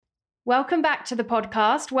Welcome back to the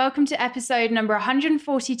podcast. Welcome to episode number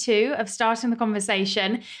 142 of Starting the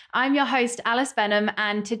Conversation. I'm your host, Alice Benham,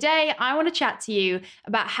 and today I want to chat to you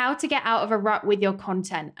about how to get out of a rut with your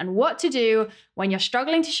content and what to do when you're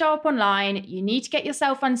struggling to show up online, you need to get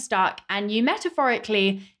yourself unstuck, and you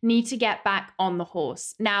metaphorically need to get back on the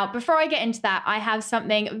horse. Now, before I get into that, I have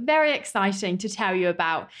something very exciting to tell you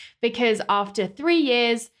about, because after 3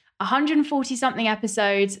 years, 140 something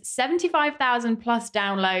episodes, 75,000 plus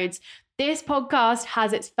downloads, this podcast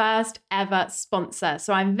has its first ever sponsor.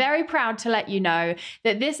 So I'm very proud to let you know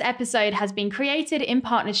that this episode has been created in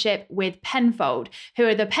partnership with Penfold, who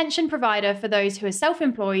are the pension provider for those who are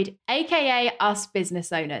self-employed, aka us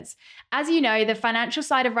business owners. As you know, the financial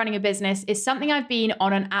side of running a business is something I've been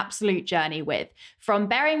on an absolute journey with. From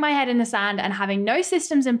burying my head in the sand and having no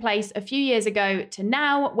systems in place a few years ago to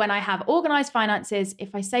now, when I have organized finances,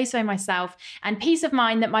 if I say so myself, and peace of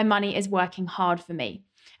mind that my money is working hard for me.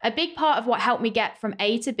 A big part of what helped me get from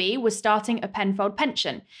A to B was starting a Penfold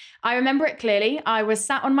pension. I remember it clearly. I was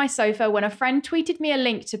sat on my sofa when a friend tweeted me a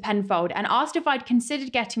link to Penfold and asked if I'd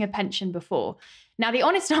considered getting a pension before. Now, the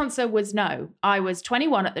honest answer was no. I was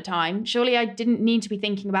 21 at the time. Surely I didn't need to be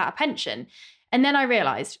thinking about a pension. And then I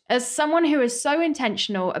realized, as someone who is so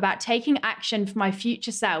intentional about taking action for my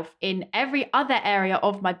future self in every other area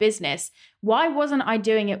of my business, why wasn't I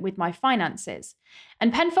doing it with my finances?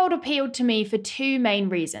 And Penfold appealed to me for two main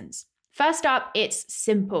reasons. First up, it's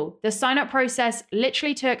simple. The sign-up process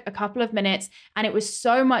literally took a couple of minutes, and it was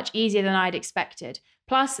so much easier than I'd expected.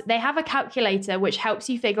 Plus, they have a calculator which helps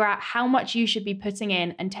you figure out how much you should be putting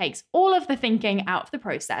in and takes all of the thinking out of the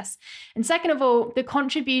process. And second of all, the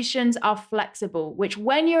contributions are flexible, which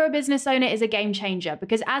when you're a business owner is a game changer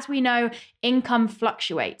because, as we know, income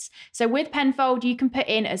fluctuates. So with Penfold, you can put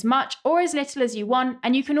in as much or as little as you want,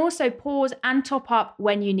 and you can also pause and top up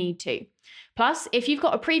when you need to. Plus, if you've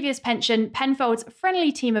got a previous pension, Penfold's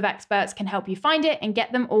friendly team of experts can help you find it and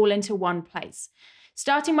get them all into one place.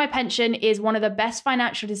 Starting my pension is one of the best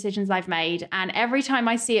financial decisions I've made, and every time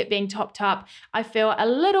I see it being topped up, I feel a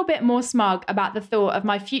little bit more smug about the thought of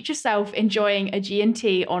my future self enjoying a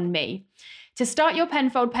G&T on me. To start your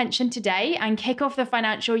Penfold pension today and kick off the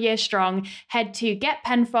financial year strong, head to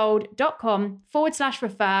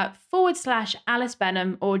getpenfold.com/refer/Alice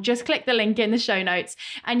Benham, or just click the link in the show notes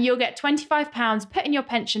and you'll get £25 put in your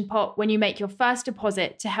pension pot when you make your first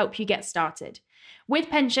deposit to help you get started. With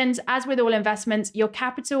pensions, as with all investments, your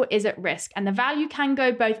capital is at risk and the value can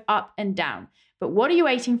go both up and down. But what are you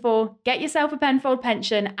waiting for? Get yourself a Penfold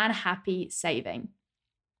pension and happy saving.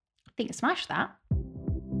 I think you smashed that.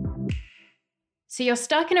 So you're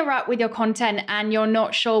stuck in a rut with your content and you're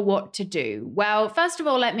not sure what to do. Well, first of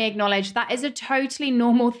all, let me acknowledge that is a totally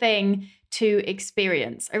normal thing to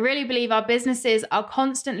experience. I really believe our businesses are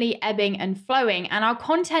constantly ebbing and flowing, and our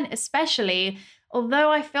content especially, although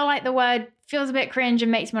I feel like the word feels a bit cringe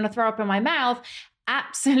and makes me want to throw up in my mouth,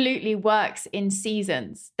 absolutely works in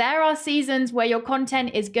seasons. There are seasons where your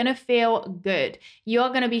content is going to feel good. You're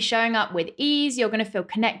going to be showing up with ease. You're going to feel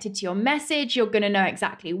connected to your message. You're going to know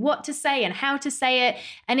exactly what to say and how to say it.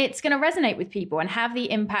 And it's going to resonate with people and have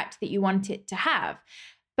the impact that you want it to have.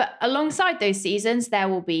 But alongside those seasons, there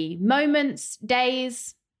will be moments,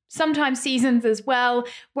 days, sometimes seasons as well,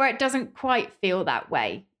 where it doesn't quite feel that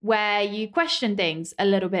way, where you question things a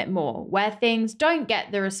little bit more, where things don't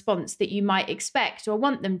get the response that you might expect or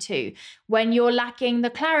want them to, when you're lacking the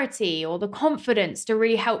clarity or the confidence to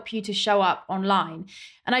really help you to show up online.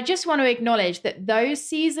 And I just want to acknowledge that those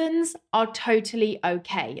seasons are totally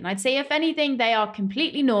okay. And I'd say, if anything, they are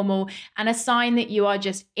completely normal and a sign that you are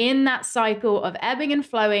just in that cycle of ebbing and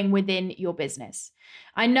flowing within your business.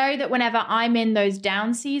 I know that whenever I'm in those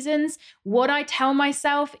down seasons, what I tell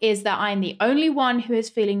myself is that I'm the only one who is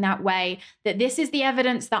feeling that way, that this is the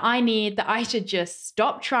evidence that I need, that I should just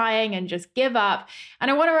stop trying and just give up.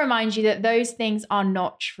 And I want to remind you that those things are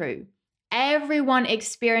not true. Everyone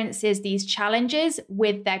experiences these challenges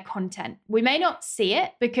with their content. We may not see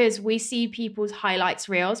it because we see people's highlights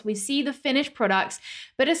reels, we see the finished products,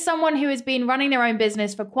 but as someone who has been running their own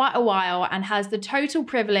business for quite a while and has the total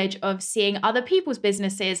privilege of seeing other people's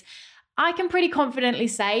businesses, I can pretty confidently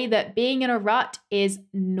say that being in a rut is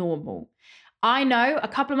normal. I know a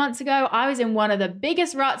couple of months ago, I was in one of the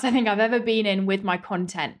biggest ruts I think I've ever been in with my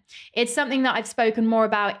content. It's something that I've spoken more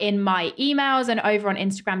about in my emails and over on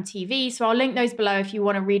Instagram TV. So I'll link those below if you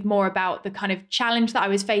want to read more about the kind of challenge that I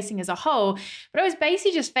was facing as a whole. But I was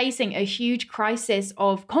basically just facing a huge crisis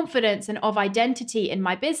of confidence and of identity in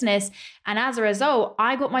my business. And as a result,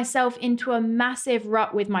 I got myself into a massive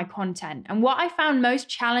rut with my content. And what I found most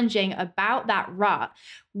challenging about that rut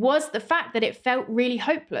was the fact that it felt really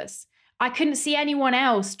hopeless. I couldn't see anyone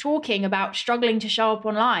else talking about struggling to show up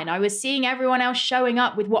online. I was seeing everyone else showing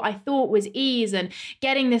up with what I thought was ease and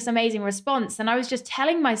getting this amazing response. And I was just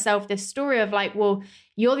telling myself this story of like, well,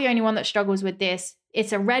 you're the only one that struggles with this.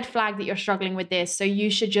 It's a red flag that you're struggling with this. So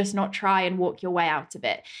you should just not try and walk your way out of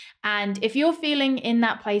it. And if you're feeling in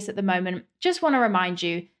that place at the moment, just want to remind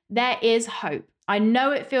you, there is hope. I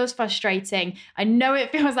know it feels frustrating. I know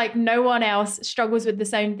it feels like no one else struggles with the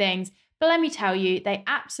same things, but let me tell you, they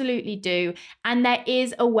absolutely do. And there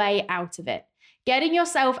is a way out of it. Getting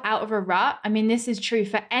yourself out of a rut, I mean, this is true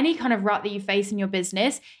for any kind of rut that you face in your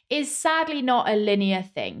business, is sadly not a linear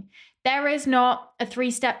thing. There is not a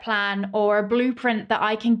 3-step plan or a blueprint that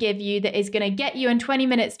I can give you that is going to get you in 20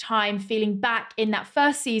 minutes time feeling back in that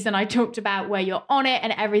first season I talked about where you're on it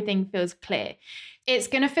and everything feels clear. It's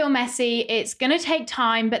going to feel messy. It's going to take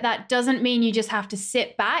time, but that doesn't mean you just have to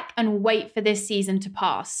sit back and wait for this season to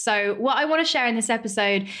pass. So what I want to share in this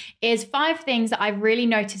episode is 5 things that I've really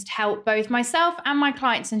noticed help both myself and my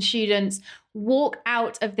clients and students walk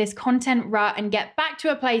out of this content rut and get back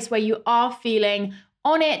to a place where you are feeling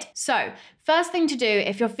on it. So first thing to do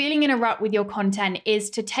if you're feeling in a rut with your content is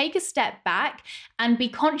to take a step back and be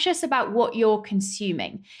conscious about what you're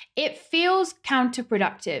consuming. It feels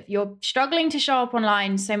counterproductive. You're struggling to show up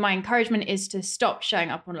online, so my encouragement is to stop showing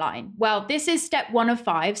up online. Well, this is step 1 of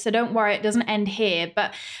 5, so don't worry, it doesn't end here.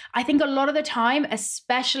 But I think a lot of the time,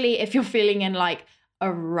 especially if you're feeling in like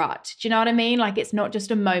a rut, do you know what I mean? Like it's not just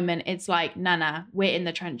a moment, it's like, nah, we're in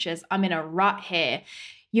the trenches. I'm in a rut here.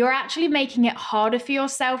 You're actually making it harder for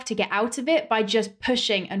yourself to get out of it by just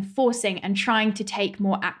pushing and forcing and trying to take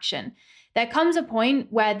more action. There comes a point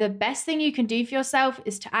where the best thing you can do for yourself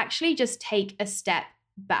is to actually just take a step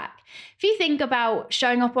back. If you think about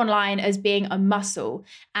showing up online as being a muscle,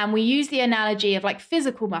 and we use the analogy of like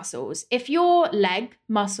physical muscles, if your leg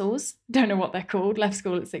muscles, don't know what they're called, left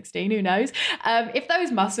school at 16, who knows, if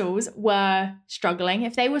those muscles were struggling,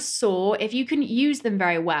 if they were sore, if you couldn't use them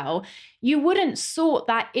very well, you wouldn't sort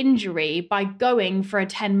that injury by going for a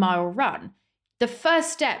 10-mile run. The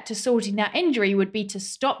first step to sorting that injury would be to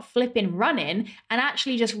stop flipping running and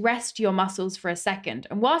actually just rest your muscles for a second.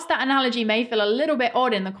 And whilst that analogy may feel a little bit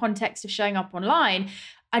odd in the context of showing up online,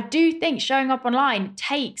 I do think showing up online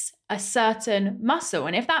takes a certain muscle.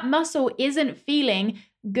 And if that muscle isn't feeling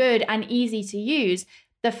good and easy to use,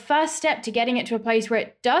 the first step to getting it to a place where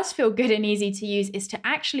it does feel good and easy to use is to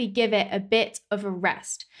actually give it a bit of a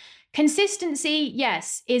rest. Consistency,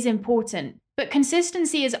 yes, is important. But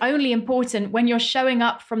consistency is only important when you're showing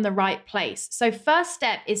up from the right place. So first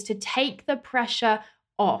step is to take the pressure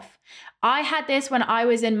off. I had this when I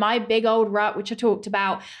was in my big old rut, which I talked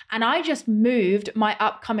about, and I just moved my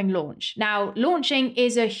upcoming launch. Now, launching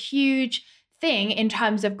is a huge thing in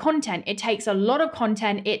terms of content. It takes a lot of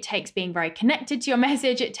content. It takes being very connected to your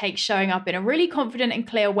message. It takes showing up in a really confident and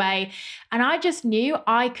clear way. And I just knew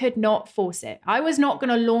I could not force it. I was not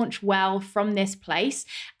going to launch well from this place.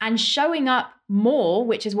 And showing up more,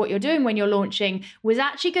 which is what you're doing when you're launching, was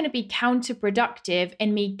actually going to be counterproductive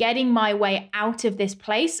in me getting my way out of this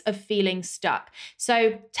place of feeling stuck.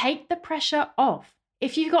 So take the pressure off.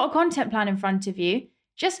 If you've got a content plan in front of you,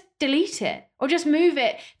 just delete it or just move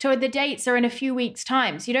it to the dates are in a few weeks'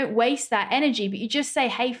 time. So you don't waste that energy, but you just say,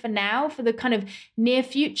 hey, for now, for the kind of near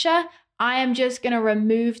future, I am just going to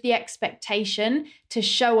remove the expectation to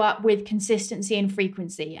show up with consistency and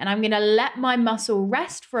frequency. And I'm going to let my muscle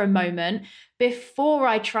rest for a moment before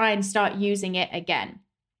I try and start using it again.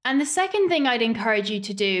 And the second thing I'd encourage you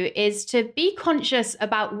to do is to be conscious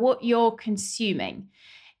about what you're consuming.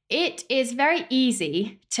 It is very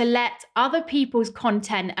easy to let other people's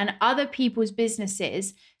content and other people's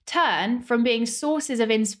businesses turn from being sources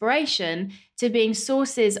of inspiration to being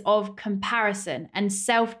sources of comparison and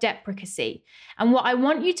self-deprecacy. And what I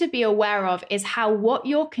want you to be aware of is how what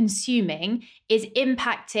you're consuming is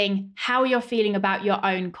impacting how you're feeling about your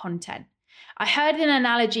own content. I heard an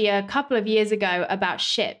analogy a couple of years ago about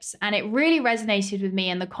ships, and it really resonated with me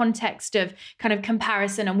in the context of kind of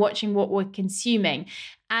comparison and watching what we're consuming.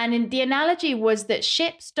 And the analogy was that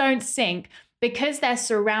ships don't sink because they're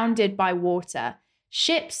surrounded by water.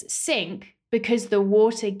 Ships sink because the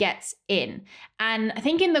water gets in. And I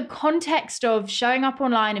think in the context of showing up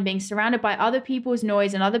online and being surrounded by other people's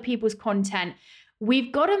noise and other people's content,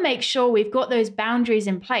 we've got to make sure we've got those boundaries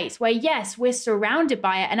in place where, yes, we're surrounded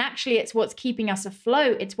by it. And actually, it's what's keeping us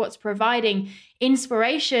afloat. It's what's providing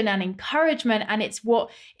inspiration and encouragement. And it's what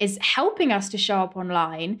is helping us to show up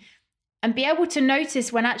online. and be able to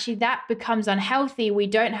notice when actually that becomes unhealthy, we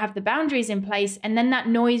don't have the boundaries in place, and then that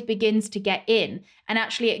noise begins to get in. And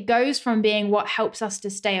actually it goes from being what helps us to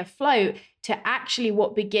stay afloat to actually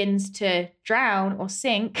what begins to drown or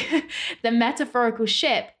sink the metaphorical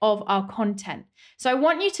ship of our content. So I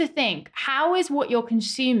want you to think, how is what you're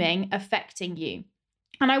consuming affecting you?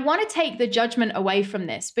 And I want to take the judgment away from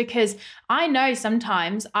this, because I know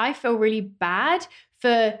sometimes I feel really bad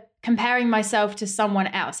for comparing myself to someone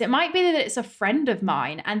else. It might be that it's a friend of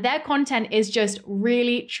mine and their content is just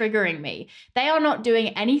really triggering me. They are not doing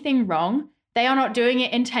anything wrong. They are not doing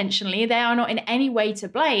it intentionally. They are not in any way to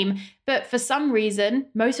blame. But for some reason,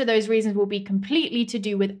 most of those reasons will be completely to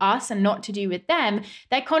do with us and not to do with them.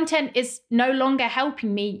 Their content is no longer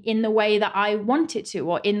helping me in the way that I want it to,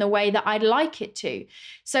 or in the way that I'd like it to.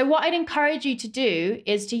 So what I'd encourage you to do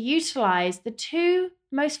is to utilize the two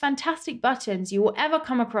most fantastic buttons you will ever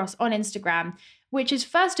come across on Instagram, which is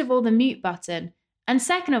first of all the mute button, and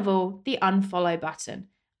second of all the unfollow button.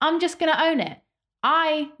 I'm just going to own it.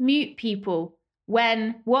 I mute people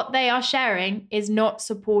when what they are sharing is not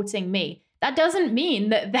supporting me. That doesn't mean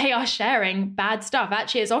that they are sharing bad stuff.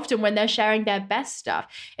 Actually, it's often when they're sharing their best stuff.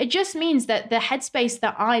 It just means that the headspace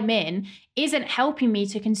that I'm in isn't helping me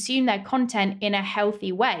to consume their content in a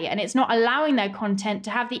healthy way. And it's not allowing their content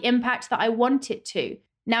to have the impact that I want it to.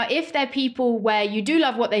 Now, if they're people where you do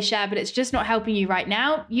love what they share, but it's just not helping you right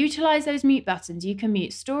now, utilize those mute buttons. You can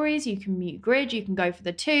mute stories, you can mute grid, you can go for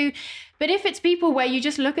the two. But if it's people where you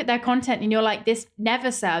just look at their content and you're like, this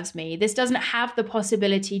never serves me, this doesn't have the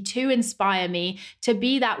possibility to inspire me, to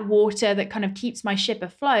be that water that kind of keeps my ship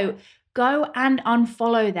afloat, go and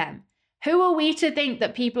unfollow them. Who are we to think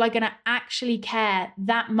that people are going to actually care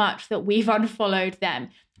that much that we've unfollowed them?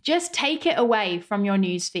 Just take it away from your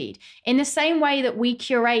newsfeed. In the same way that we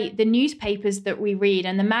curate the newspapers that we read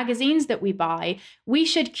and the magazines that we buy, we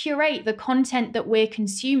should curate the content that we're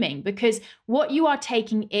consuming, because what you are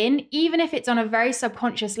taking in, even if it's on a very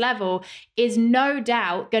subconscious level, is no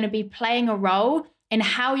doubt going to be playing a role in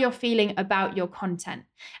how you're feeling about your content.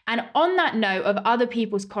 And on that note of other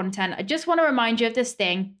people's content, I just want to remind you of this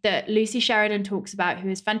thing that Lucy Sheridan talks about, who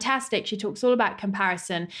is fantastic. She talks all about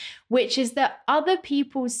comparison, which is that other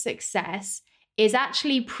people's success is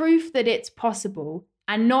actually proof that it's possible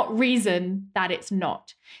and not reason that it's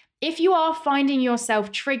not. If you are finding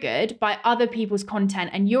yourself triggered by other people's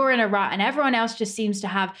content and you're in a rut and everyone else just seems to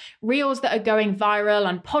have reels that are going viral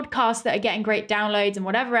and podcasts that are getting great downloads and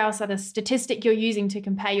whatever else other statistic you're using to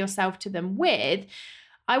compare yourself to them with,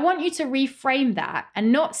 I want you to reframe that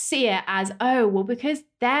and not see it as, oh, well, because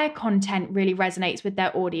their content really resonates with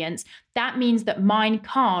their audience, that means that mine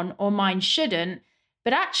can't or mine shouldn't.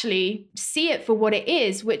 But actually see it for what it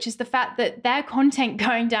is, which is the fact that their content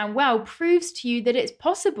going down well proves to you that it's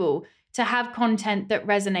possible to have content that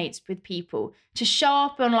resonates with people, to show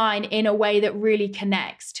up online in a way that really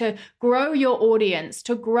connects, to grow your audience,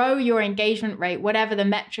 to grow your engagement rate, whatever the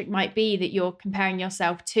metric might be that you're comparing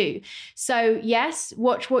yourself to. So yes,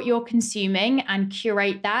 watch what you're consuming and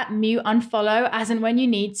curate that, mute, unfollow as and when you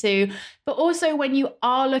need to. But also when you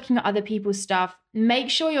are looking at other people's stuff, make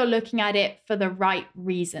sure you're looking at it for the right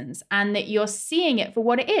reasons and that you're seeing it for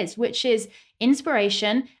what it is, which is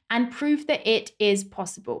inspiration and proof that it is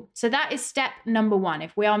possible. So that is step number one.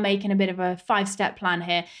 If we are making a bit of a 5-step plan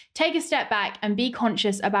here, take a step back and be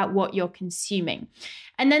conscious about what you're consuming.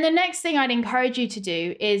 And then the next thing I'd encourage you to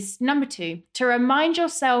do is number 2, to remind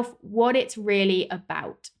yourself what it's really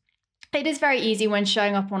about. It is very easy when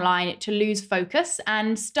showing up online to lose focus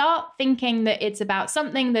and start thinking that it's about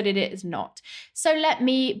something that it is not. So let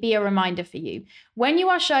me be a reminder for you. When you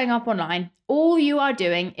are showing up online, all you are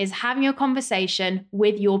doing is having a conversation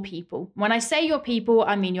with your people. When I say your people,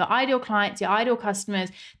 I mean your ideal clients, your ideal customers,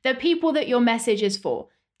 the people that your message is for.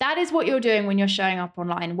 That is what you're doing when you're showing up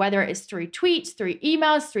online, whether it is through tweets, through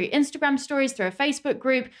emails, through Instagram stories, through a Facebook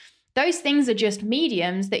group. Those things are just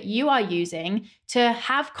mediums that you are using to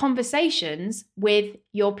have conversations with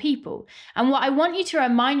your people. And what I want you to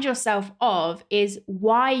remind yourself of is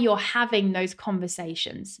why you're having those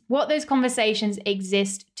conversations, what those conversations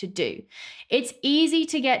exist to do. It's easy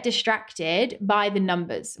to get distracted by the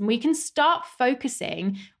numbers, and we can start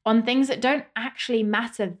focusing on things that don't actually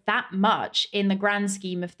matter that much in the grand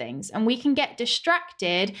scheme of things. And we can get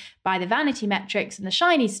distracted by the vanity metrics and the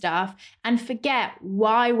shiny stuff and forget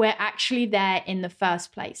why we're actually there in the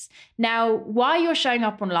first place. Now, why you're showing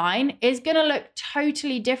up online is going to look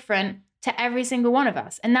totally different to every single one of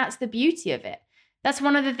us. And that's the beauty of it. That's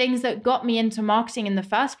one of the things that got me into marketing in the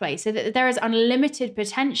first place, so that there is unlimited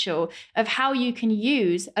potential of how you can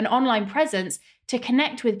use an online presence to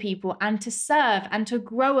connect with people and to serve and to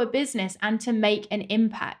grow a business and to make an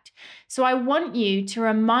impact. So I want you to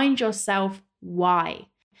remind yourself why.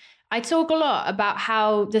 I talk a lot about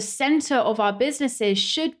how the center of our businesses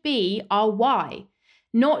should be our why,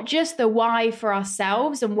 not just the why for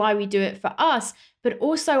ourselves and why we do it for us, but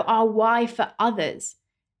also our why for others.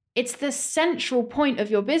 It's the central point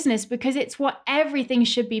of your business because it's what everything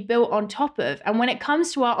should be built on top of. And when it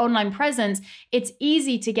comes to our online presence, it's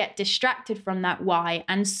easy to get distracted from that why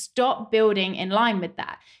and stop building in line with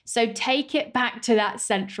that. So take it back to that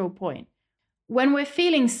central point. When we're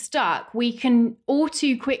feeling stuck, we can all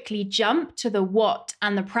too quickly jump to the what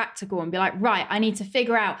and the practical and be like, right, I need to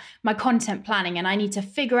figure out my content planning and I need to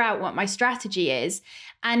figure out what my strategy is.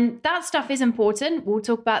 And that stuff is important. We'll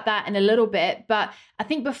talk about that in a little bit. But I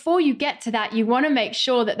think before you get to that, you want to make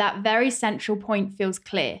sure that that very central point feels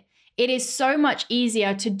clear. It is so much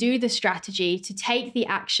easier to do the strategy, to take the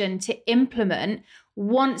action, to implement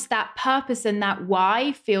once that purpose and that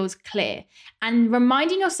why feels clear. And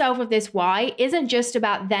reminding yourself of this why isn't just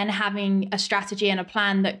about then having a strategy and a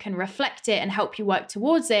plan that can reflect it and help you work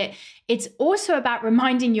towards it. It's also about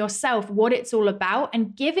reminding yourself what it's all about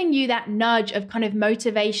and giving you that nudge of kind of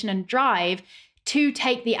motivation and drive to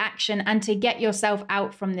take the action and to get yourself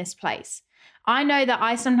out from this place. I know that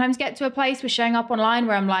I sometimes get to a place with showing up online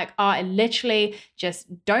where I'm like, oh, I literally just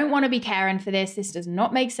don't want to be caring for this. This does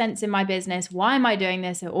not make sense in my business. Why am I doing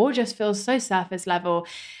this? It all just feels so surface level.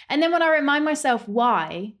 And then when I remind myself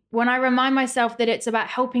why, when I remind myself that it's about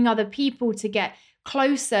helping other people to get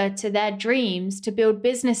closer to their dreams, to build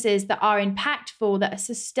businesses that are impactful, that are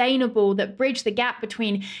sustainable, that bridge the gap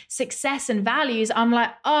between success and values, I'm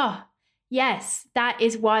like, oh, yes, that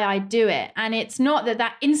is why I do it. And it's not that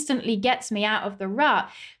that instantly gets me out of the rut,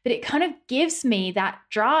 but it kind of gives me that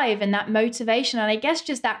drive and that motivation. And I guess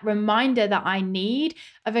just that reminder that I need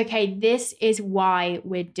of, okay, this is why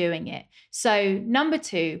we're doing it. So number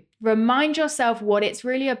 2, remind yourself what it's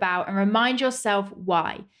really about and remind yourself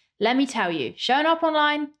why. Let me tell you, showing up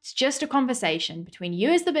online, it's just a conversation between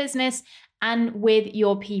you as the business and with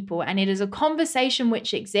your people. And it is a conversation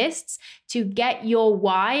which exists to get your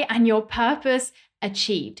why and your purpose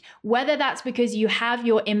achieved. Whether that's because you have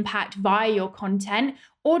your impact via your content,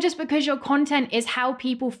 or just because your content is how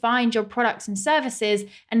people find your products and services,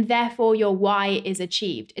 and therefore your why is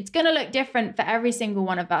achieved. It's going to look different for every single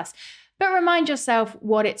one of us. But remind yourself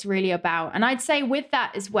what it's really about. And I'd say with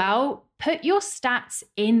that as well, put your stats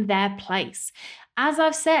in their place. As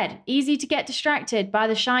I've said, easy to get distracted by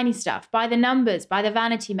the shiny stuff, by the numbers, by the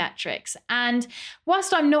vanity metrics. And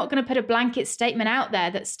whilst I'm not going to put a blanket statement out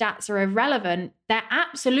there that stats are irrelevant, they're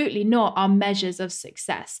absolutely not our measures of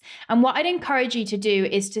success. And what I'd encourage you to do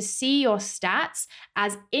is to see your stats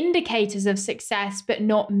as indicators of success, but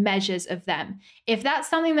not measures of them. If that's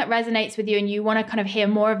something that resonates with you and you want to kind of hear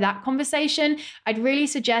more of that conversation, I'd really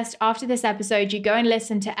suggest after this episode, you go and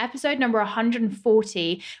listen to episode number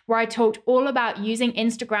 140, where I talked all about using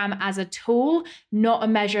Instagram as a tool, not a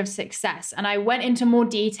measure of success. And I went into more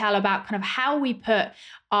detail about kind of how we put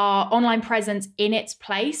our online presence in its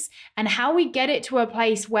place and how we get it to a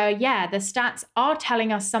place where, yeah, the stats are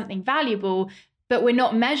telling us something valuable, but we're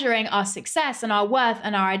not measuring our success and our worth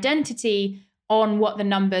and our identity on what the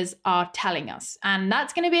numbers are telling us. And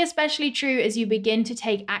that's going to be especially true as you begin to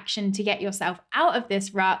take action to get yourself out of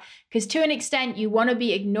this rut, because to an extent, you want to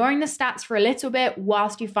be ignoring the stats for a little bit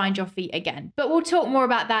whilst you find your feet again. But we'll talk more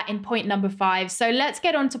about that in point number 5. So let's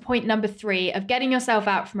get on to point number 3 of getting yourself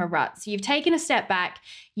out from a rut. So you've taken a step back,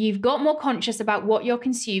 you've got more conscious about what you're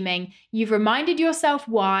consuming, you've reminded yourself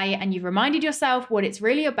why, and you've reminded yourself what it's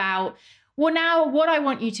really about. Well, now what I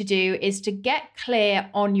want you to do is to get clear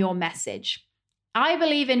on your message. I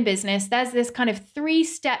believe in business, there's this kind of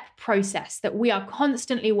 3-step process that we are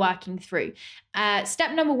constantly working through.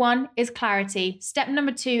 Step number 1 is clarity. Step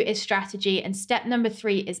number 2 is strategy. And step number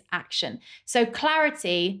 3 is action. So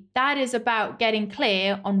clarity, that is about getting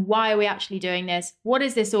clear on why are we actually doing this? What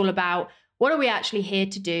is this all about? What are we actually here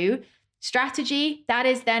to do? Strategy, that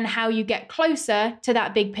is then how you get closer to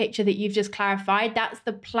that big picture that you've just clarified. That's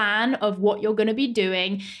the plan of what you're going to be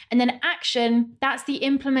doing. And then action, that's the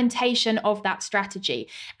implementation of that strategy.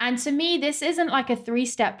 And to me, this isn't like a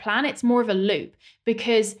 3-step plan. It's more of a loop,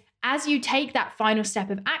 because as you take that final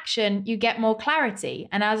step of action, you get more clarity.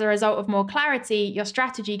 And as a result of more clarity, your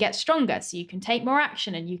strategy gets stronger. So you can take more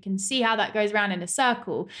action and you can see how that goes around in a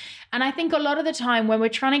circle. And I think a lot of the time when we're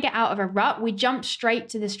trying to get out of a rut, we jump straight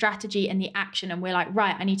to the strategy and the action. And we're like,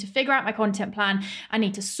 right, I need to figure out my content plan. I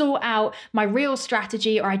need to sort out my real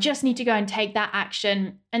strategy, or I just need to go and take that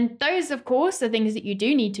action. And those, of course, are things that you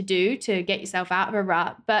do need to do to get yourself out of a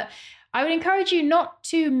rut. But I would encourage you not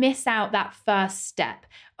to miss out that first step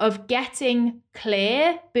of getting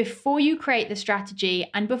clear before you create the strategy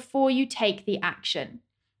and before you take the action.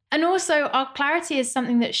 And also, our clarity is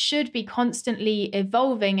something that should be constantly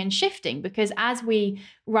evolving and shifting, because as we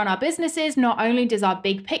run our businesses, not only does our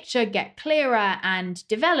big picture get clearer and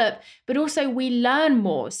develop, but also we learn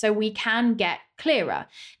more so we can get clearer.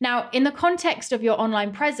 Now, in the context of your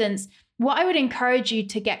online presence, what I would encourage you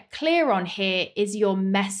to get clear on here is your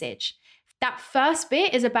message. That first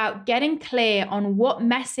bit is about getting clear on what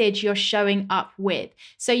message you're showing up with.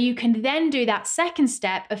 So you can then do that second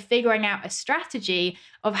step of figuring out a strategy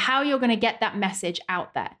of how you're going to get that message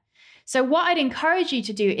out there. So what I'd encourage you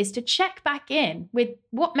to do is to check back in with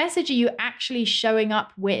what message are you actually showing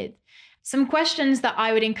up with. Some questions that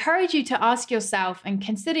I would encourage you to ask yourself and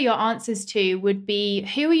consider your answers to would be,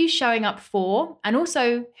 who are you showing up for? And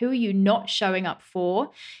also, who are you not showing up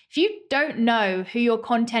for? If you don't know who your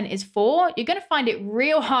content is for, you're going to find it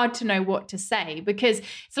real hard to know what to say, because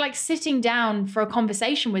it's like sitting down for a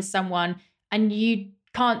conversation with someone and you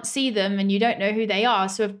can't see them and you don't know who they are.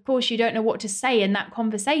 So of course you don't know what to say in that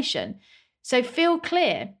conversation. So feel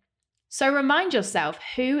clear. So remind yourself,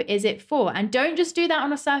 who is it for? And don't just do that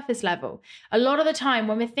on a surface level. A lot of the time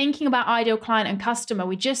when we're thinking about ideal client and customer,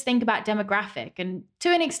 we just think about demographic. And to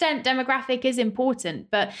an extent, demographic is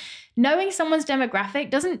important, but knowing someone's demographic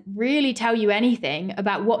doesn't really tell you anything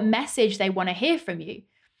about what message they want to hear from you.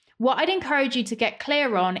 What I'd encourage you to get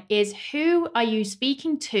clear on is, who are you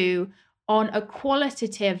speaking to on a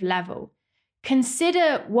qualitative level?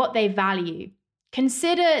 Consider what they value.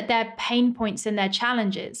 Consider their pain points and their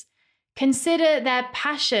challenges. Consider their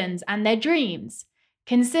passions and their dreams.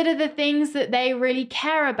 Consider the things that they really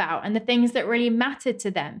care about and the things that really matter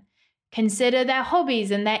to them. Consider their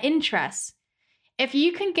hobbies and their interests. If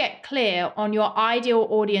you can get clear on your ideal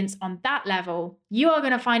audience on that level, you are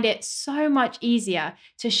going to find it so much easier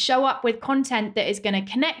to show up with content that is going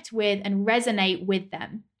to connect with and resonate with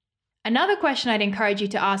them. Another question I'd encourage you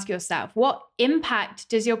to ask yourself: what impact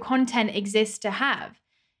does your content exist to have?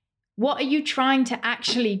 What are you trying to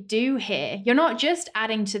actually do here? You're not just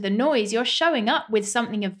adding to the noise, you're showing up with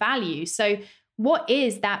something of value. So what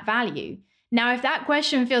is that value? Now, if that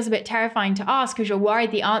question feels a bit terrifying to ask because you're worried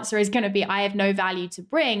the answer is going to be, I have no value to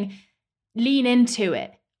bring, lean into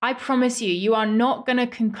it. I promise you, you are not going to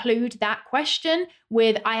conclude that question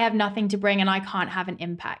with, I have nothing to bring and I can't have an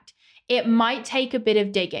impact. It might take a bit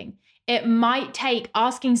of digging. It might take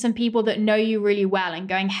asking some people that know you really well and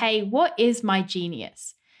going, hey, what is my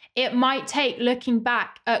genius? It might take looking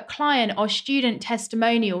back at client or student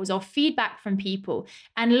testimonials or feedback from people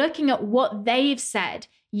and looking at what they've said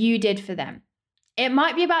you did for them. It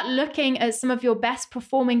might be about looking at some of your best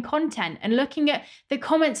performing content and looking at the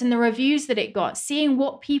comments and the reviews that it got, seeing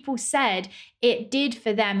what people said it did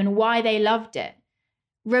for them and why they loved it.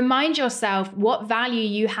 Remind yourself what value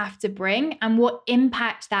you have to bring and what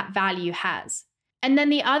impact that value has. And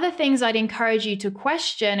then the other things I'd encourage you to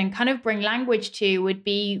question and kind of bring language to would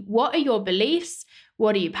be, what are your beliefs?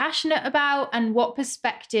 What are you passionate about? And what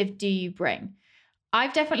perspective do you bring?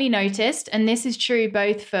 I've definitely noticed, and this is true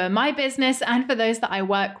both for my business and for those that I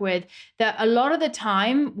work with, that a lot of the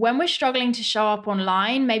time when we're struggling to show up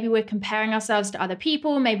online, maybe we're comparing ourselves to other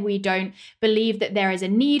people, maybe we don't believe that there is a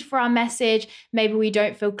need for our message, maybe we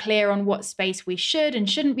don't feel clear on what space we should and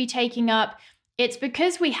shouldn't be taking up. It's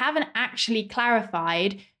because we haven't actually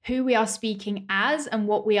clarified who we are speaking as and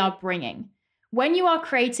what we are bringing. When you are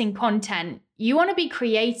creating content, you want to be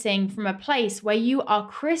creating from a place where you are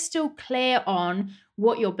crystal clear on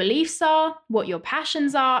what your beliefs are, what your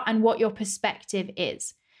passions are, and what your perspective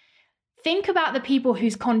is. Think about the people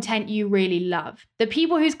whose content you really love, the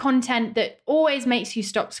people whose content that always makes you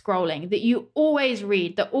stop scrolling, that you always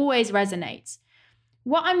read, that always resonates.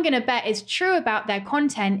 What I'm going to bet is true about their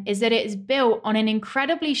content is that it is built on an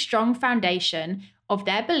incredibly strong foundation of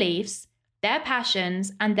their beliefs, their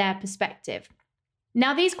passions, and their perspective.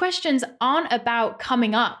 Now, these questions aren't about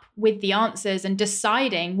coming up with the answers and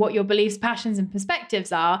deciding what your beliefs, passions, and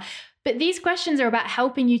perspectives are, but these questions are about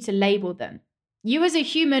helping you to label them. You as a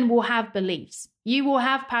human will have beliefs. You will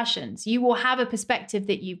have passions. You will have a perspective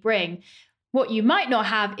that you bring. What you might not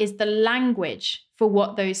have is the language for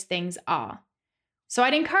what those things are. So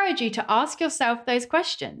I'd encourage you to ask yourself those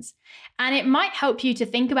questions, and it might help you to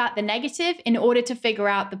think about the negative in order to figure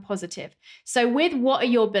out the positive. So with what are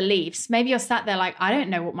your beliefs? Maybe you're sat there like, I don't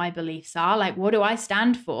know what my beliefs are. Like, what do I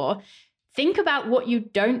stand for? Think about what you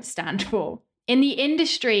don't stand for. In the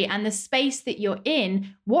industry and the space that you're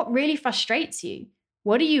in, what really frustrates you?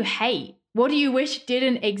 What do you hate? What do you wish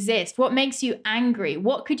didn't exist? What makes you angry?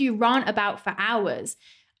 What could you rant about for hours?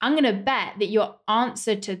 I'm going to bet that your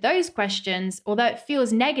answer to those questions, although it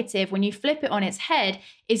feels negative, when you flip it on its head,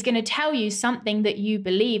 is going to tell you something that you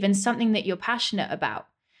believe and something that you're passionate about.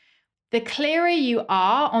 The clearer you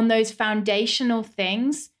are on those foundational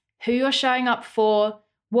things, who you're showing up for,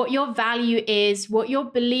 what your value is, what your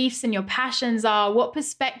beliefs and your passions are, what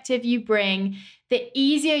perspective you bring, the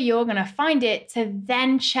easier you're going to find it to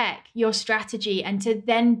then check your strategy and to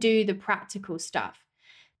then do the practical stuff.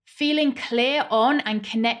 Feeling clear on and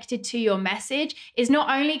connected to your message is not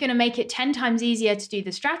only going to make it 10 times easier to do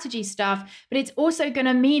the strategy stuff, but it's also going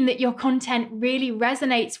to mean that your content really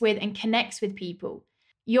resonates with and connects with people.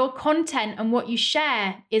 Your content and what you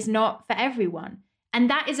share is not for everyone. And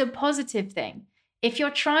that is a positive thing. If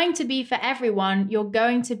you're trying to be for everyone, you're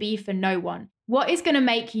going to be for no one. What is going to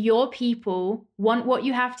make your people want what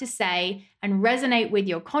you have to say and resonate with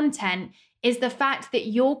your content is the fact that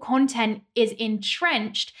your content is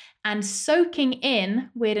entrenched and soaking in,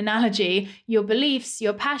 weird analogy, your beliefs,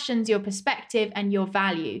 your passions, your perspective, and your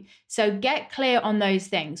value. So get clear on those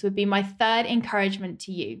things would be my third encouragement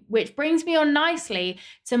to you, which brings me on nicely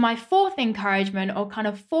to my fourth encouragement, or kind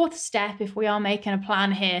of fourth step if we are making a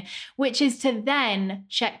plan here, which is to then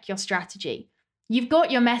check your strategy. You've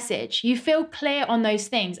got your message. You feel clear on those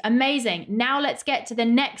things. Amazing. Now let's get to the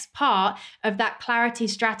next part of that clarity,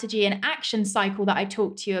 strategy, and action cycle that I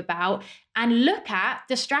talked to you about and look at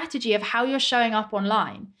the strategy of how you're showing up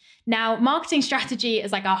online. Now, marketing strategy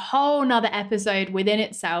is like a whole nother episode within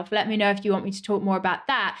itself. Let me know if you want me to talk more about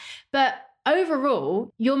that. But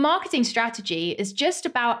overall, your marketing strategy is just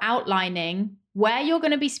about outlining where you're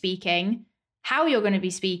going to be speaking, how you're going to be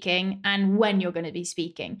speaking, and when you're going to be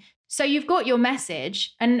speaking. So you've got your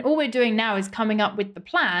message, and all we're doing now is coming up with the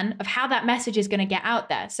plan of how that message is going to get out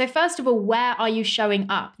there. So first of all, where are you showing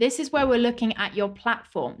up? This is where we're looking at your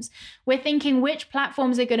platforms. We're thinking which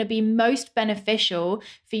platforms are going to be most beneficial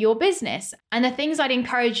for your business. And the things I'd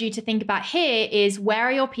encourage you to think about here is, where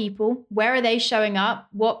are your people? Where are they showing up?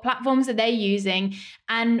 What platforms are they using?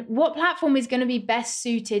 And what platform is going to be best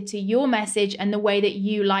suited to your message and the way that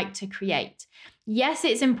you like to create? Yes,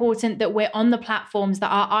 it's important that we're on the platforms that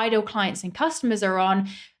our ideal clients and customers are on,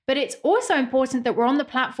 but it's also important that we're on the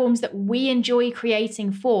platforms that we enjoy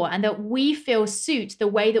creating for and that we feel suit the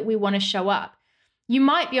way that we want to show up. You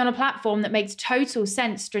might be on a platform that makes total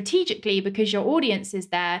sense strategically because your audience is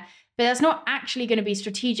there, but that's not actually going to be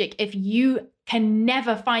strategic if you can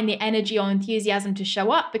never find the energy or enthusiasm to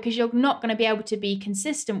show up, because you're not going to be able to be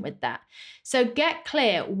consistent with that. So get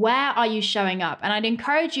clear, where are you showing up? And I'd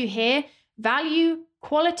encourage you here, value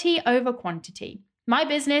quality over quantity. My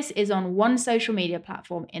business is on one social media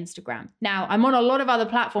platform, Instagram. Now, I'm on a lot of other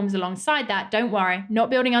platforms alongside that. Don't worry, not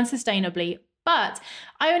building unsustainably, but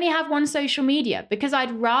I only have one social media because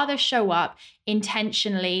I'd rather show up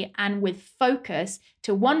intentionally and with focus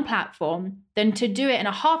to one platform than to do it in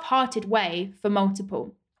a half-hearted way for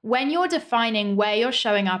multiple. When you're defining where you're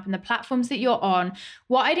showing up and the platforms that you're on,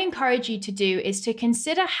 what I'd encourage you to do is to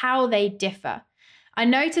consider how they differ. I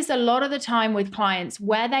notice a lot of the time with clients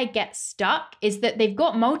where they get stuck is that they've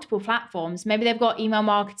got multiple platforms. Maybe they've got email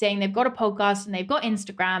marketing, they've got a podcast, and they've got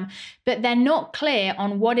Instagram, but they're not clear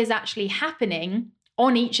on what is actually happening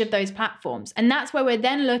on each of those platforms. And that's where we're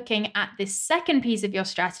then looking at this second piece of your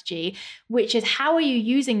strategy, which is, how are you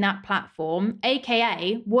using that platform?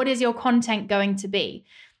 AKA, what is your content going to be?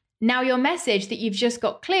 Now, your message that you've just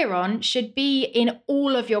got clear on should be in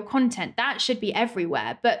all of your content. That should be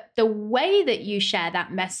everywhere. But the way that you share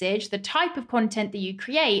that message, the type of content that you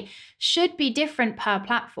create, should be different per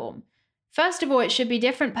platform. First of all, it should be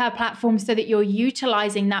different per platform so that you're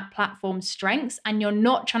utilizing that platform's strengths and you're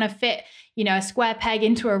not trying to fit, a square peg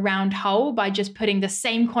into a round hole by just putting the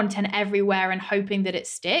same content everywhere and hoping that it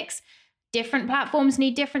sticks. Different platforms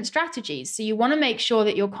need different strategies. So you want to make sure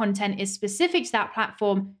that your content is specific to that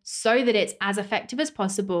platform so that it's as effective as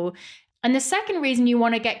possible. And the second reason you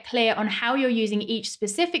want to get clear on how you're using each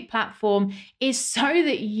specific platform is so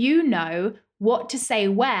that you know what to say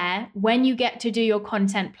where when you get to do your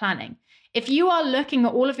content planning. If you are looking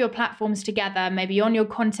at all of your platforms together, maybe on your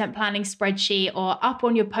content planning spreadsheet or up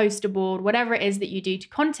on your poster board, whatever it is that you do to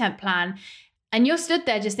content plan, and you're stood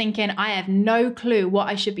there just thinking, I have no clue what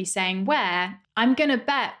I should be saying where, I'm going to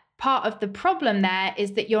bet part of the problem there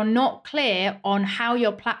is that you're not clear on how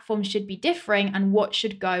your platform should be differing and what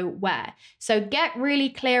should go where. So get really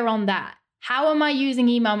clear on that. How am I using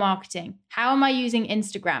email marketing? How am I using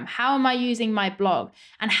Instagram? How am I using my blog?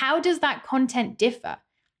 And how does that content differ?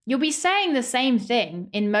 You'll be saying the same thing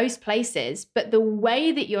in most places, but the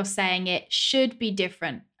way that you're saying it should be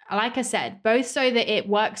different. Like I said, both so that it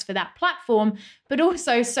works for that platform, but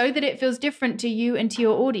also so that it feels different to you and to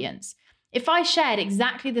your audience. If I shared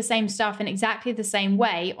exactly the same stuff in exactly the same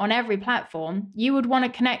way on every platform, you would want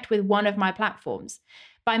to connect with one of my platforms.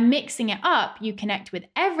 By mixing it up, you connect with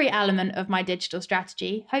every element of my digital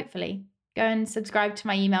strategy, hopefully. Go and subscribe to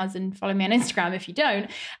my emails and follow me on Instagram if you don't.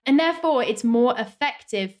 And therefore, it's more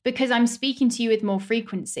effective because I'm speaking to you with more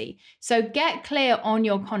frequency. So get clear on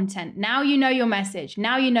your content. Now you know your message.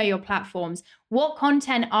 Now you know your platforms. What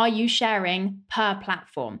content are you sharing per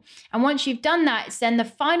platform? And once you've done that, it's then the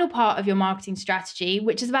final part of your marketing strategy,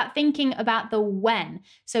 which is about thinking about the when.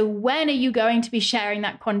 So when are you going to be sharing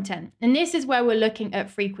that content? And this is where we're looking at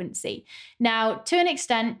frequency. Now, to an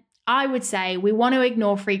extent, I would say we want to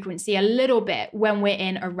ignore frequency a little bit when we're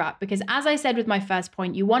in a rut, because as I said with my first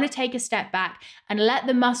point, you want to take a step back and let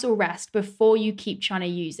the muscle rest before you keep trying to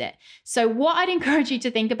use it. So what I'd encourage you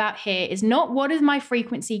to think about here is not what is my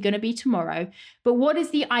frequency going to be tomorrow, but what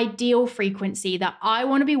is the ideal frequency that I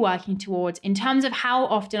want to be working towards in terms of how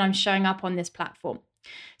often I'm showing up on this platform.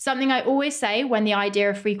 Something I always say when the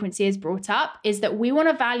idea of frequency is brought up is that we want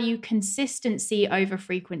to value consistency over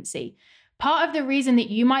frequency. Part of the reason that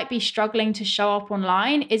you might be struggling to show up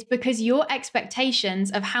online is because your expectations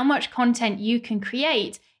of how much content you can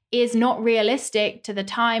create is not realistic to the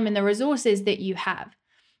time and the resources that you have.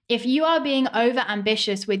 If you are being over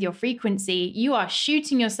ambitious with your frequency, you are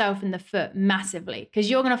shooting yourself in the foot massively because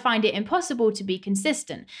you're going to find it impossible to be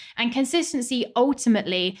consistent. And consistency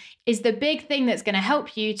ultimately is the big thing that's going to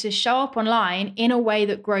help you to show up online in a way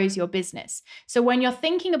that grows your business. So when you're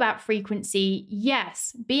thinking about frequency,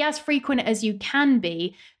 yes, be as frequent as you can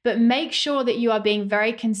be, but make sure that you are being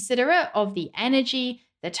very considerate of the energy,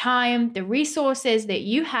 the time, the resources that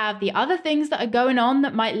you have, the other things that are going on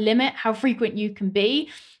that might limit how frequent you can be,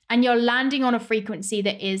 and you're landing on a frequency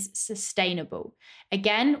that is sustainable.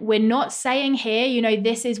 Again, we're not saying here,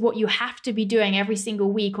 this is what you have to be doing every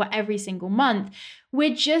single week or every single month.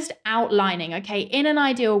 We're just outlining, okay, in an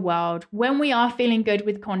ideal world, when we are feeling good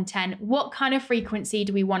with content, what kind of frequency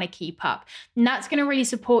do we want to keep up? And that's going to really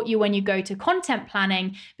support you when you go to content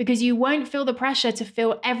planning, because you won't feel the pressure to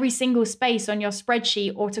fill every single space on your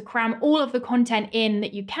spreadsheet or to cram all of the content in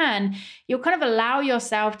that you can. You'll kind of allow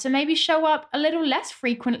yourself to maybe show up a little less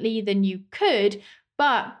frequently than you could,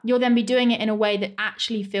 but you'll then be doing it in a way that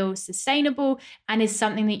actually feels sustainable and is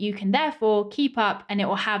something that you can therefore keep up, and it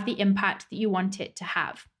will have the impact that you want it to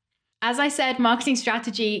have. As I said, marketing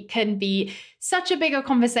strategy can be such a bigger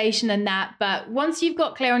conversation than that, but once you've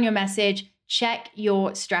got clear on your message, check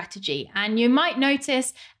your strategy. And you might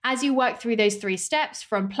notice as you work through those 3 steps,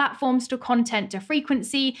 from platforms to content to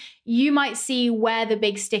frequency, you might see where the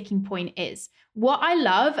big sticking point is. What I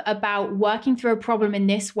love about working through a problem in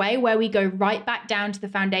this way, where we go right back down to the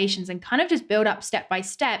foundations and kind of just build up step by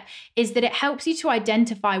step, is that it helps you to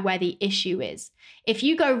identify where the issue is. If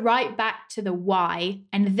you go right back to the why,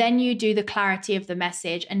 and then you do the clarity of the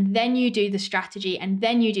message, and then you do the strategy, and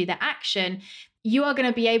then you do the action, you are going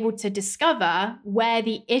to be able to discover where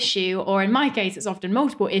the issue, or in my case, it's often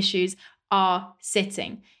multiple issues, are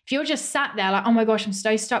sitting. If you're just sat there like, oh my gosh, I'm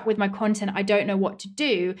so stuck with my content, I don't know what to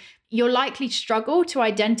do, you'll likely struggle to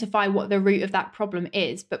identify what the root of that problem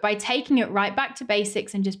is. But by taking it right back to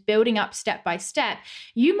basics and just building up step by step,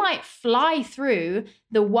 you might fly through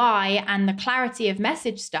the why and the clarity of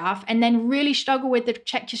message stuff and then really struggle with the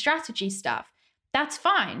check your strategy stuff. That's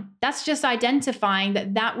fine. That's just identifying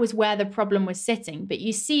that that was where the problem was sitting. But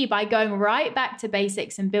you see, by going right back to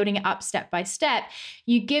basics and building it up step by step,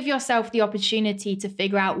 you give yourself the opportunity to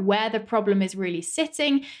figure out where the problem is really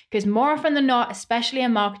sitting. Because more often than not, especially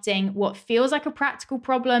in marketing, what feels like a practical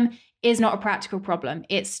problem is not a practical problem.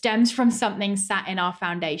 It stems from something sat in our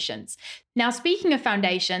foundations. Now, speaking of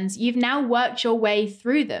foundations, you've now worked your way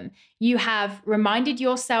through them. You have reminded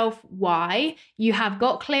yourself why, you have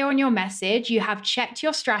got clear on your message, you have checked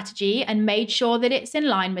your strategy and made sure that it's in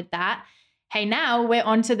line with that. Hey, now we're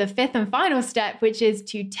on to the 5th and final step, which is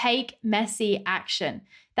to take messy action.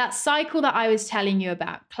 That cycle that I was telling you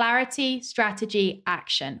about, clarity, strategy,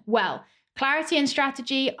 action. Well, clarity and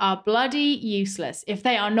strategy are bloody useless if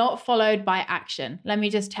they are not followed by action. Let me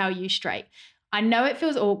just tell you straight. I know it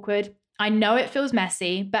feels awkward. I know it feels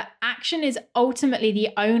messy, but action is ultimately the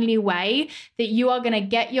only way that you are going to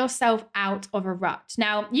get yourself out of a rut.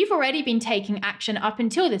 Now, you've already been taking action up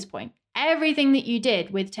until this point. Everything that you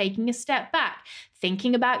did with taking a step back,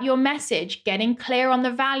 thinking about your message, getting clear on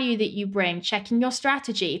the value that you bring, checking your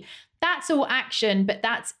strategy, that's all action, but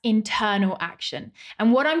that's internal action.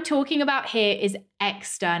 And what I'm talking about here is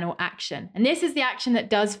external action. And this is the action that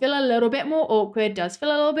does feel a little bit more awkward, does feel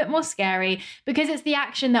a little bit more scary, because it's the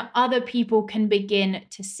action that other people can begin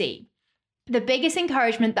to see. The biggest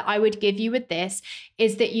encouragement that I would give you with this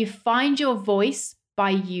is that you find your voice by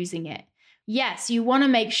using it. Yes, you want to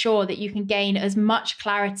make sure that you can gain as much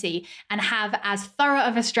clarity and have as thorough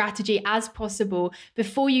of a strategy as possible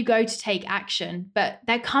before you go to take action. But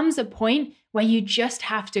there comes a point where you just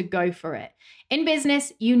have to go for it. In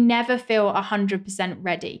business, you never feel 100%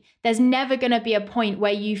 ready. There's never going to be a point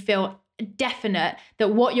where you feel definite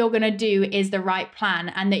that what you're going to do is the right plan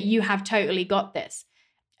and that you have totally got this.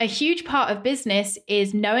 A huge part of business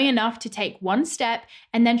is knowing enough to take one step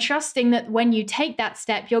and then trusting that when you take that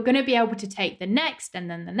step, you're going to be able to take the next and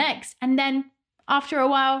then the next. And then after a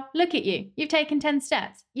while, look at you. You've taken 10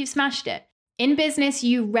 steps. You've smashed it. In business,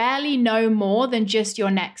 you rarely know more than just your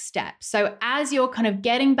next step. So as you're kind of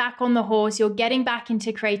getting back on the horse, you're getting back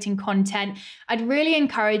into creating content, I'd really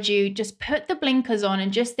encourage you, just put the blinkers on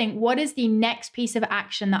and just think, what is the next piece of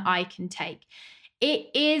action that I can take? It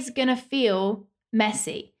is going to feel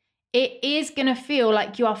messy. It is going to feel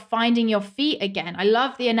like you are finding your feet again. I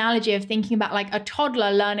love the analogy of thinking about like a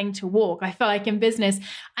toddler learning to walk. I feel like in business,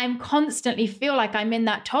 I'm constantly feel like I'm in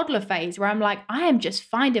that toddler phase where I'm like, I am just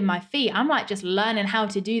finding my feet. I'm like just learning how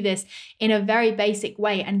to do this in a very basic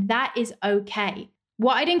way. And that is okay.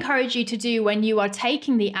 What I'd encourage you to do when you are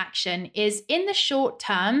taking the action is in the short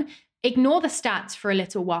term, ignore the stats for a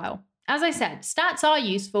little while. As I said, stats are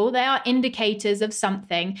useful. They are indicators of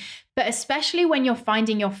something, but especially when you're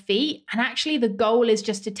finding your feet and actually the goal is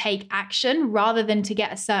just to take action rather than to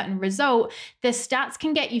get a certain result, the stats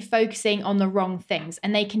can get you focusing on the wrong things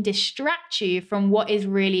and they can distract you from what is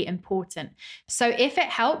really important. So if it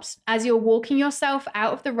helps as you're walking yourself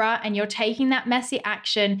out of the rut and you're taking that messy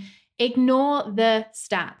action, ignore the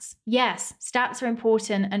stats. Yes, stats are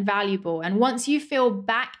important and valuable. And once you feel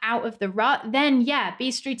back out of the rut, then be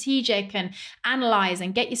strategic and analyze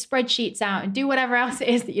and get your spreadsheets out and do whatever else it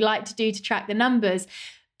is that you like to do to track the numbers.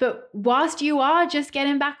 But whilst you are just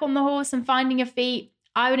getting back on the horse and finding your feet,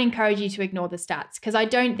 I would encourage you to ignore the stats because I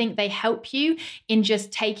don't think they help you in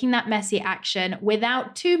just taking that messy action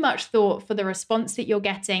without too much thought for the response that you're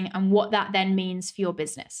getting and what that then means for your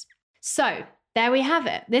business. So, there we have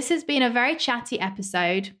it. This has been a very chatty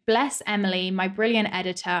episode. Bless Emily, my brilliant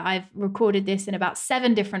editor. I've recorded this in about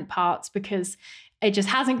 7 different parts because it just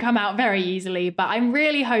hasn't come out very easily, but I'm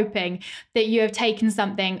really hoping that you have taken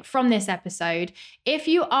something from this episode. If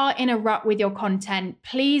you are in a rut with your content,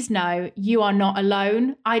 please know you are not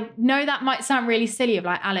alone. I know that might sound really silly of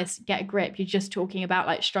like, Alice, get a grip. You're just talking about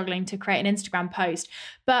like struggling to create an Instagram post,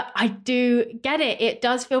 but I do get it. It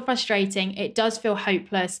does feel frustrating. It does feel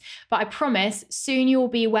hopeless, but I promise soon you will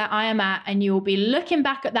be where I am at and you will be looking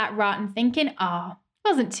back at that rut and thinking,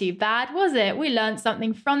 wasn't too bad, was it? We learned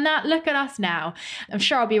something from that. Look at us now. I'm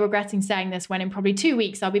sure I'll be regretting saying this when in probably 2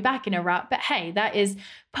 weeks I'll be back in a rut. But hey, that is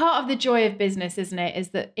part of the joy of business, isn't it? Is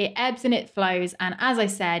that it ebbs and it flows. And as I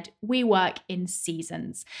said, we work in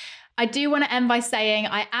seasons. I do want to end by saying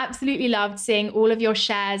I absolutely loved seeing all of your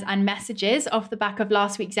shares and messages off the back of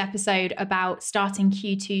last week's episode about starting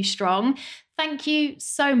Q2 strong. Thank you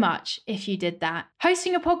so much if you did that.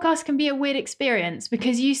 Hosting a podcast can be a weird experience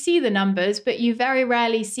because you see the numbers, but you very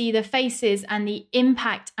rarely see the faces and the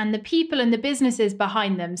impact and the people and the businesses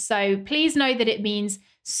behind them. So please know that it means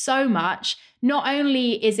so much. Not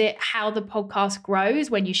only is it how the podcast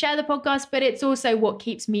grows when you share the podcast, but it's also what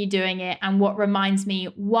keeps me doing it and what reminds me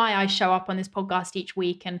why I show up on this podcast each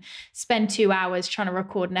week and spend 2 hours trying to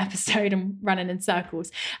record an episode and running in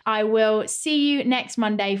circles. I will see you next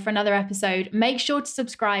Monday for another episode. Make sure to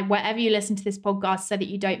subscribe wherever you listen to this podcast so that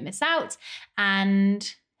you don't miss out,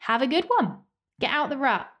 and have a good one. Get out the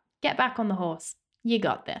rut. Get back on the horse. You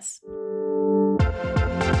got this.